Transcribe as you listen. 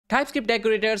Typescript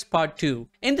Decorators Part 2.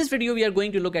 In this video, we are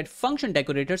going to look at function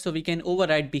decorators so we can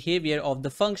override behavior of the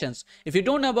functions. If you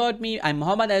don't know about me, I'm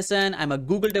Ahsan. I'm a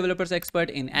Google developers expert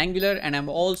in Angular, and I'm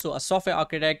also a software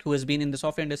architect who has been in the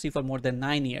software industry for more than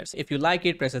 9 years. If you like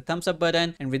it, press the thumbs up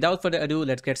button. And without further ado,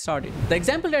 let's get started. The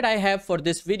example that I have for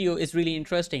this video is really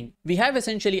interesting. We have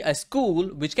essentially a school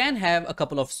which can have a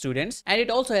couple of students, and it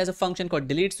also has a function called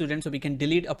delete student, so we can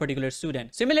delete a particular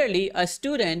student. Similarly, a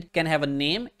student can have a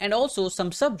name and also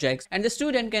some subjects, and the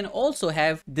student can also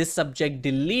have this subject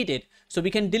deleted. So we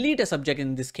can delete a subject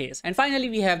in this case. And finally,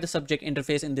 we have the subject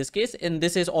interface in this case, and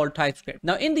this is all TypeScript.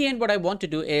 Now, in the end, what I want to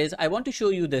do is I want to show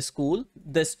you the school,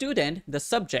 the student, the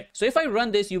subject. So if I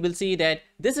run this, you will see that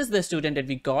this is the student that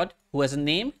we got who has a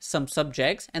name, some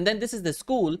subjects, and then this is the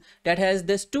school that has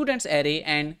the students array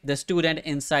and the student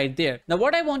inside there. Now,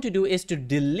 what I want to do is to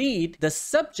delete the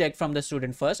subject from the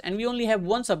student first, and we only have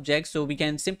one subject, so we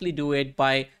can simply do it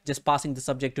by just passing the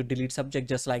subject to delete subject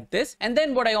just like this. And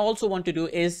then what I also want to do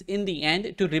is in the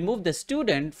end to remove the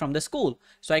student from the school.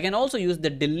 So I can also use the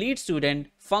delete student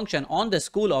function on the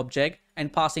school object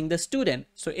and passing the student,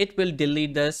 so it will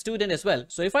delete the student as well.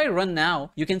 So if I run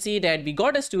now, you can see that we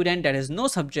got a student that has no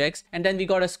subjects, and then we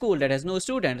got a school that has no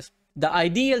students. The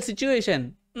ideal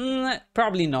situation?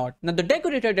 Probably not. Now, the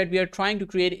decorator that we are trying to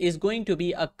create is going to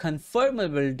be a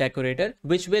confirmable decorator,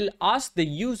 which will ask the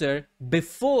user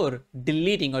before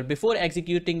deleting or before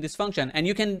executing this function. And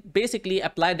you can basically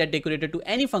apply that decorator to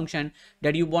any function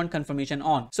that you want confirmation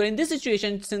on. So in this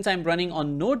situation, since I'm running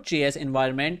on Node.js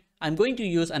environment, I'm going to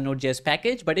use a Node.js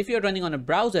package, but if you're running on a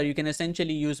browser, you can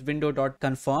essentially use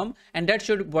window.confirm, and that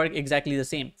should work exactly the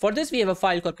same. For this, we have a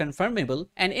file called confirmable,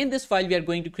 and in this file, we are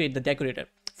going to create the decorator.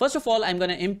 First of all, I'm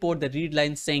going to import the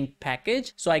readline sync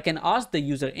package so I can ask the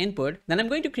user input. Then I'm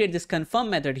going to create this confirm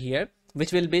method here,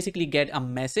 which will basically get a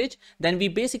message. Then we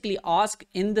basically ask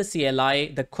in the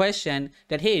CLI the question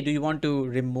that, hey, do you want to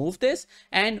remove this?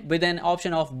 And with an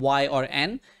option of Y or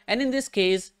N. And in this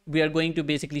case, we are going to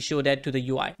basically show that to the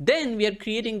UI. Then we are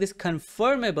creating this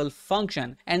confirmable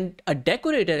function, and a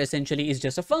decorator essentially is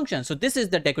just a function. So this is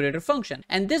the decorator function,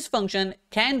 and this function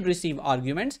can receive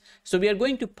arguments. So we are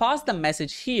going to pass the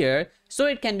message here so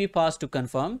it can be passed to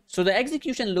confirm. So the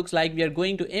execution looks like we are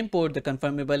going to import the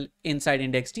confirmable inside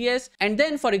index.js. And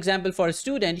then, for example, for a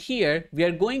student here, we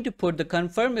are going to put the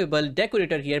confirmable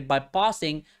decorator here by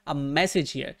passing a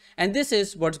message here. And this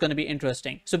is what's going to be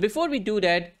interesting. So before we do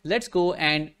that, let's go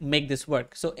and make this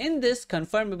work. So in this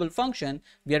confirmable function,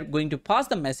 we are going to pass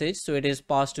the message. So it is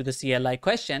passed to the CLI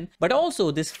question, but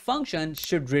also this function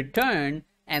should return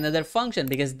another function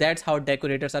because that's how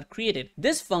decorators are created.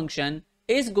 This function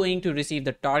is going to receive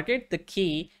the target, the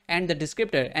key, and the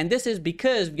descriptor. And this is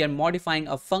because we are modifying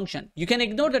a function. You can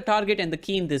ignore the target and the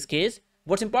key in this case.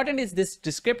 What's important is this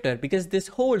descriptor because this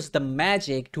holds the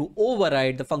magic to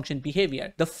override the function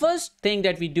behavior. The first thing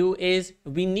that we do is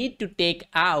we need to take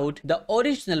out the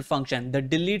original function, the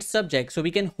delete subject, so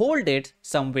we can hold it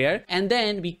somewhere and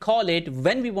then we call it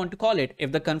when we want to call it.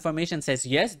 If the confirmation says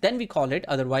yes, then we call it,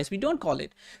 otherwise we don't call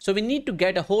it. So we need to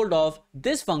get a hold of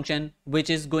this function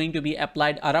which is going to be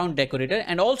applied around decorator,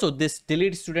 and also this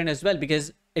delete student as well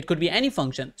because it could be any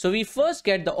function. So we first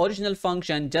get the original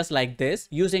function just like this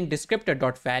using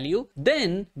descriptor.value.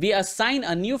 Then we assign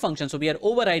a new function. So we are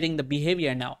overriding the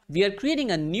behavior now. We are creating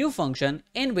a new function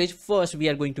in which first we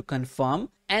are going to confirm,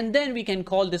 and then we can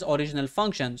call this original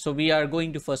function. So we are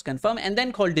going to first confirm and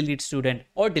then call delete student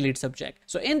or delete subject.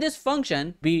 So in this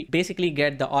function, we basically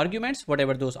get the arguments,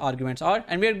 whatever those arguments are,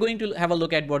 and we are going to have a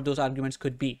look at what those arguments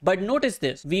could be. But notice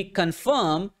this, we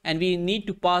confirm and we need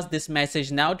to pass this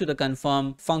message now to the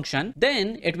confirm function.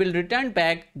 Then it will return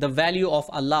back the value of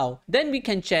allow. Then we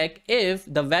can check if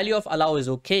the value of allow is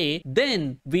okay.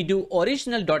 Then we do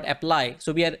original.apply.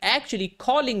 So we are actually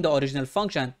calling the original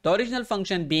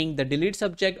function being the delete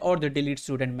subject or the delete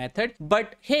student method.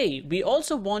 But hey, we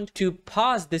also want to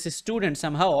pass this student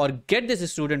somehow or get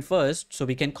this student first so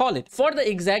we can call it. For the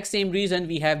exact same reason,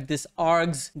 we have this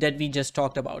args that we just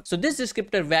talked about. So this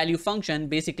descriptor value function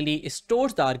basically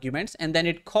stores the arguments and then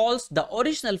it calls the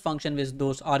original function with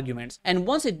those arguments. And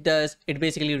once it does, it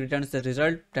basically returns the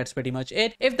result. That's pretty much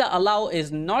it. If the allow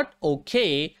is not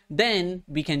okay, then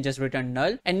we can just return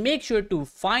null, and make sure to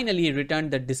finally return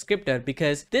the descriptor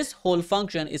because this whole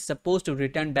function is supposed to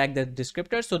return back the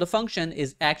descriptor. So the function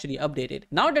is actually updated.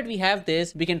 Now that we have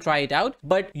this, we can try it out,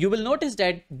 but you will notice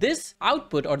that this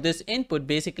output or this input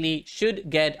basically should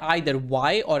get either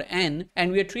Y or N,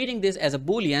 and we are treating this as a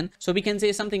Boolean. So we can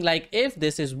say something like if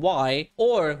this is Y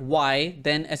or Y,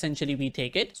 then essentially we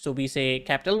take it. So we say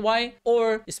capital Y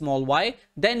or small y,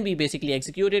 then we basically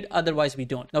execute it, otherwise we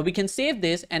don't. Now we can save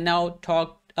this and now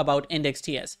talk about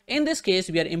index.ts. In this case,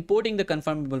 we are importing the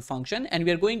confirmable function and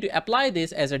we are going to apply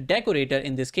this as a decorator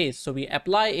in this case. So we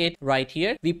apply it right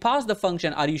here. We pass the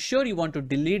function, are you sure you want to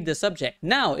delete the subject?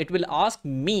 Now it will ask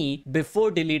me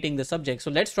before deleting the subject.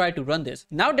 So let's try to run this.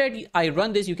 Now that I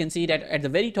run this, you can see that at the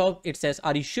very top, it says,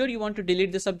 are you sure you want to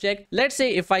delete the subject? Let's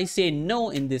say if I say no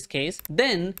in this case,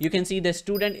 then you can see the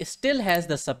student still has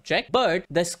the subject, but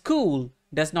the school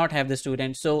does not have the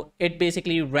student. So it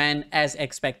basically ran as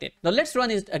expected. Now let's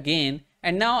run it again.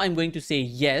 And now I'm going to say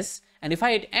yes. And if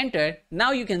I hit enter,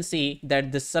 now you can see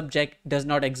that the subject does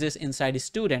not exist inside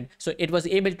student. So it was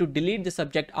able to delete the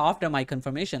subject after my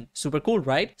confirmation. Super cool,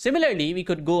 right? Similarly, we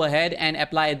could go ahead and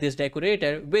apply this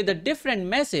decorator with a different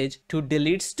message to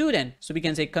delete student. So we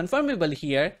can say confirmable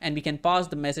here and we can pass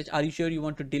the message, are you sure you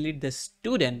want to delete the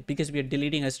student? Because we are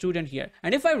deleting a student here.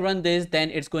 And if I run this, then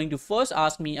it's going to first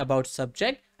ask me about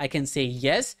subject. I can say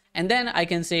yes. And then I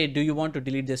can say, do you want to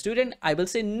delete the student? I will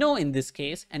say no in this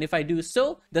case. And if I do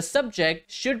so, the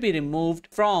subject should be removed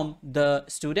from the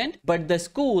student, but the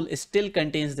school still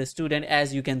contains the student,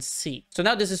 as you can see. So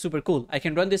now this is super cool. I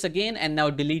can run this again and now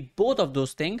delete both of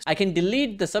those things. I can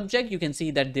delete the subject. You can see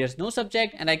that there's no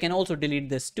subject, and I can also delete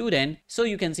the student. So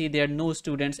you can see there are no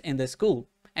students in the school.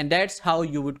 And that's how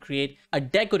you would create a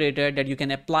decorator that you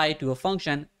can apply to a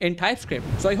function in TypeScript.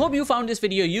 So I hope you found this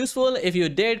video useful. If you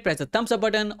did, press the thumbs up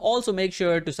button. Also make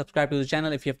sure to subscribe to the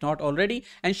channel if you have not already,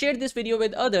 and share this video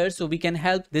with others so we can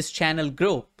help this channel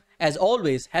grow. As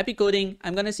always, happy coding.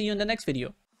 I'm gonna see you in the next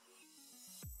video.